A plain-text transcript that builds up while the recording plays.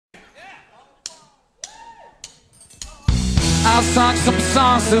I've sung some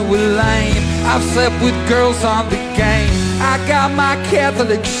songs that were lame. I've slept with girls on the game. I got my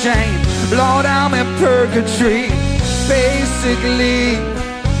Catholic shame. Lord, I'm in purgatory. Basically,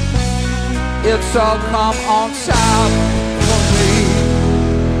 it's all come on top for me.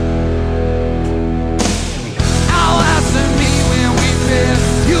 I'll answer me when we've been.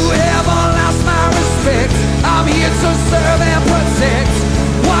 You ever lost my respect? I'm here to serve and protect.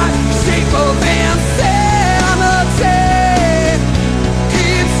 What shape of insanity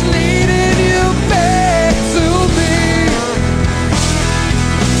keeps leading you back to me?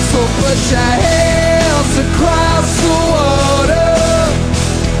 So put your hands across the water,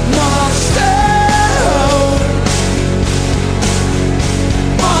 monster,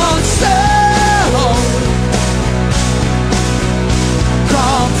 monster,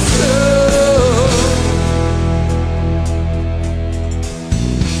 come through.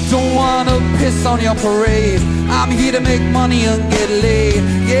 Don't wanna piss on your parade. I'm here to make money and get laid.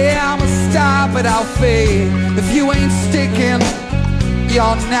 Yeah, I'm a star without fade. If you ain't sticking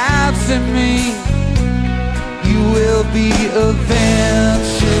your knives in me, you will be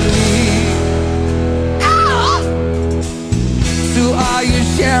eventually. To all your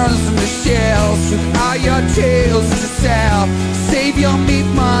Sharons and Michelles, with all your tales to sell, save your meat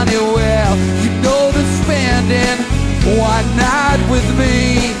money well. You know the spending, why not with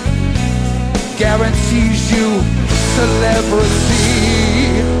me? Guarantees you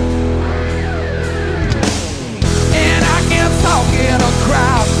celebrity. And I can't talk in a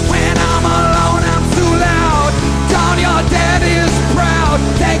crowd. When I'm alone, I'm too loud. Don, your dad is proud.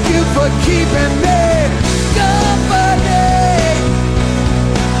 Thank you for keeping me company.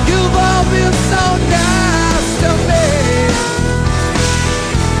 You've all been so nice to me.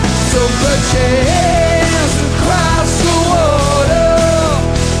 So put your hands across the water.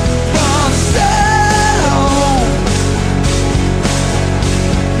 Come down.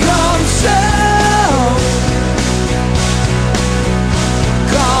 Come down.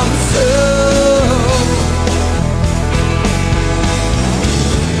 Come down.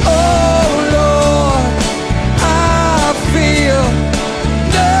 Oh Lord, I feel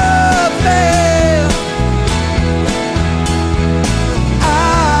nothing. I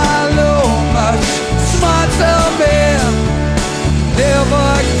know much smarter men never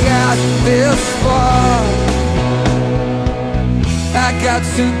got this far. I got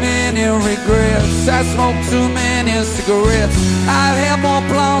too many regrets. I smoke too many cigarettes. I've had more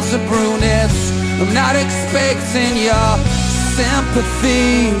blondes than brunettes. I'm not expecting your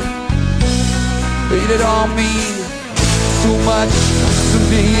sympathy. It all mean too much to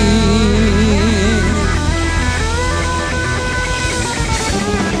me.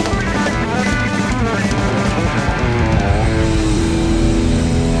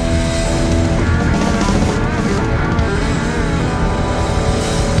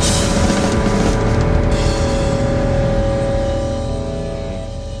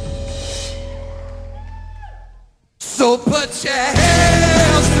 So put your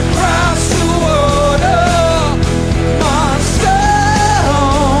hands across the water, monster.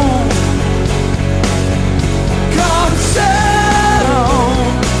 Come down,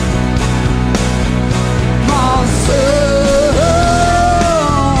 monster.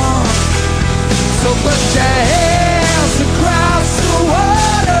 So put your hands across the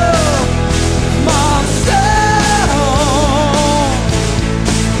water, monster.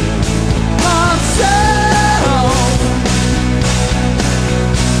 Monster.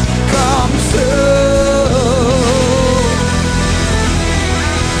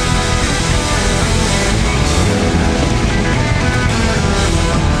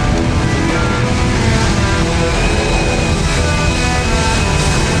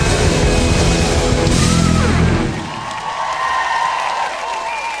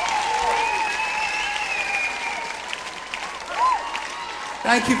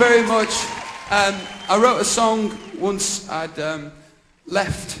 Thank you very much. I wrote a song once. I'd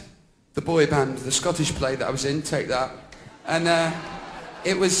left the boy band, the Scottish play that I was in, Take That, and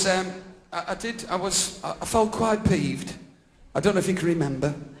it was. I felt quite peeved. I don't know if you can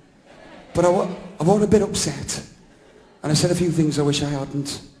remember, but I was a bit upset, and I said a few things I wish I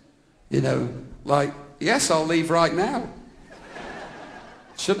hadn't. You know, like, yes, I'll leave right now.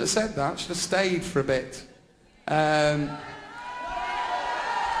 Shouldn't have said that. Should have stayed for a bit.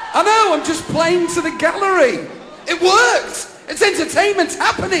 I know, I'm just playing to the gallery. It worked. It's entertainment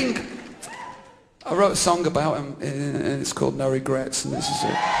happening. I wrote a song about him, and it's called No Regrets, and this is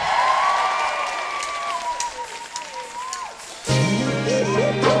it.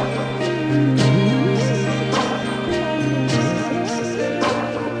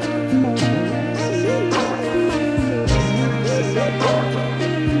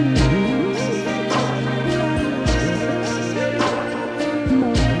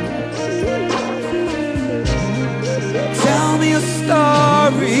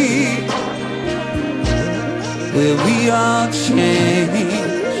 where we all change.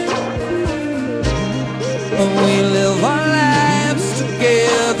 We live our lives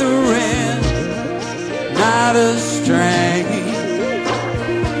together and not astray.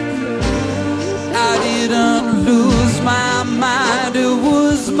 I didn't lose my mind, it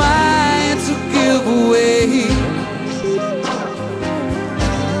was mine to give away.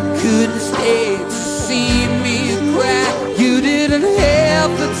 Couldn't stay to see me cry, you didn't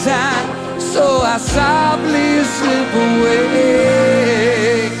have the time, so I softly slip away.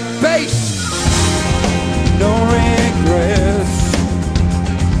 Bass! No regrets,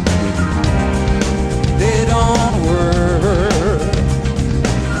 they don't work.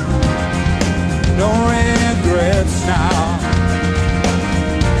 No regrets now,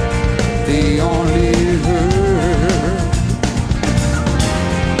 they only hurt.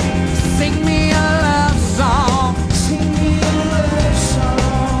 Sing me a love song, sing me a love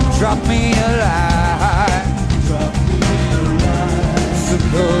song. Drop me a line, drop me a line.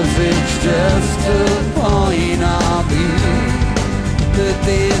 Suppose it's just a point of view that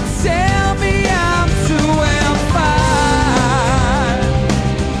they tell me I'm too fine.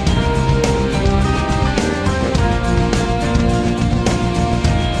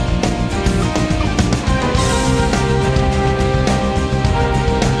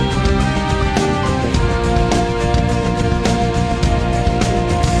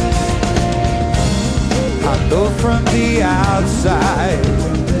 I know from the outside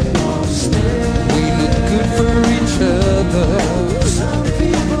we look good for each other. Some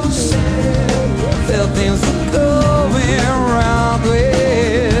people say that things are going wrong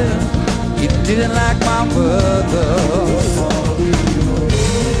with you. Didn't like my brother.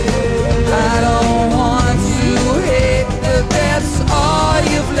 I don't want to hate, but that's all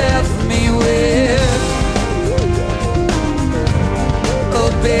you've left me with. A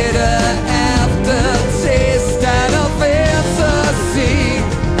bitter aftertaste and a fantasy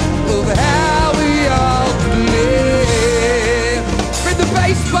of how we all could live. Bring the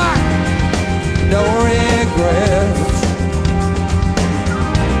bass back. No regrets,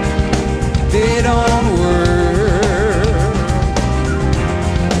 they don't work.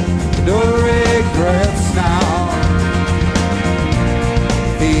 No regrets now,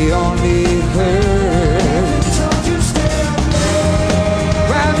 they only hurt.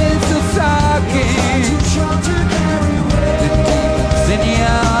 Grab into talking, the demons in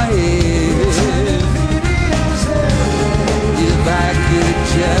your head. If I could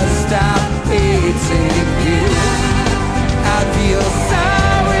just stop hating you, I'd feel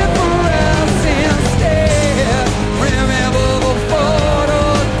sorry for us instead. Remember the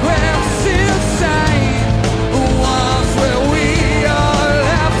photographs inside, the ones where we all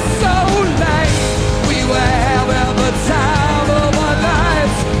laughed so light. We were having the time of our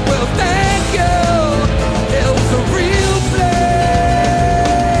lives. Well, thank you, it was a real blast.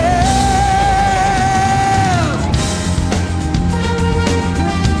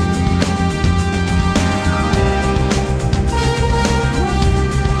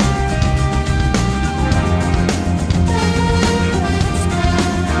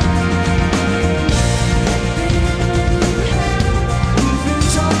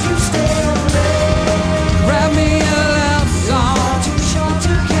 Write me a love song,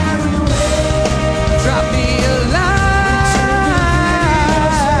 drop me a line.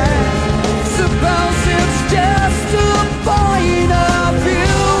 Suppose it's just a point of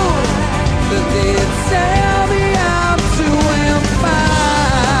view that they tell me I'm doing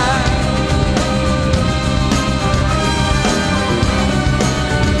fine.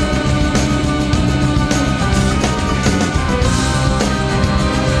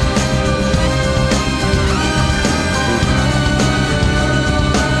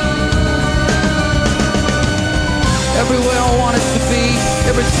 Everywhere I wanted to be,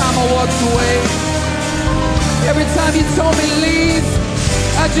 every time I walked away, every time you told me leave,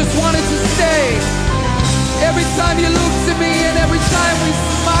 I just wanted to stay. Every time you looked at me and every time we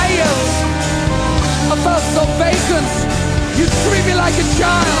smiled, I felt so vacant. You treat me like a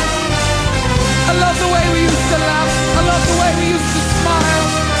child. I love the way we used to laugh, I love the way we used to smile.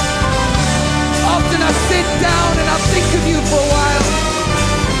 Often I sit down and I think of you for a while.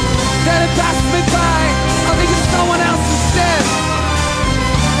 Then it passed me by, I think of someone else instead.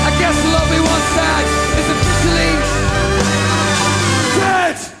 I guess the love we once had is officially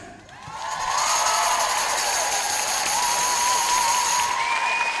dead.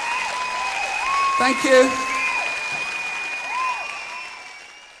 Thank you.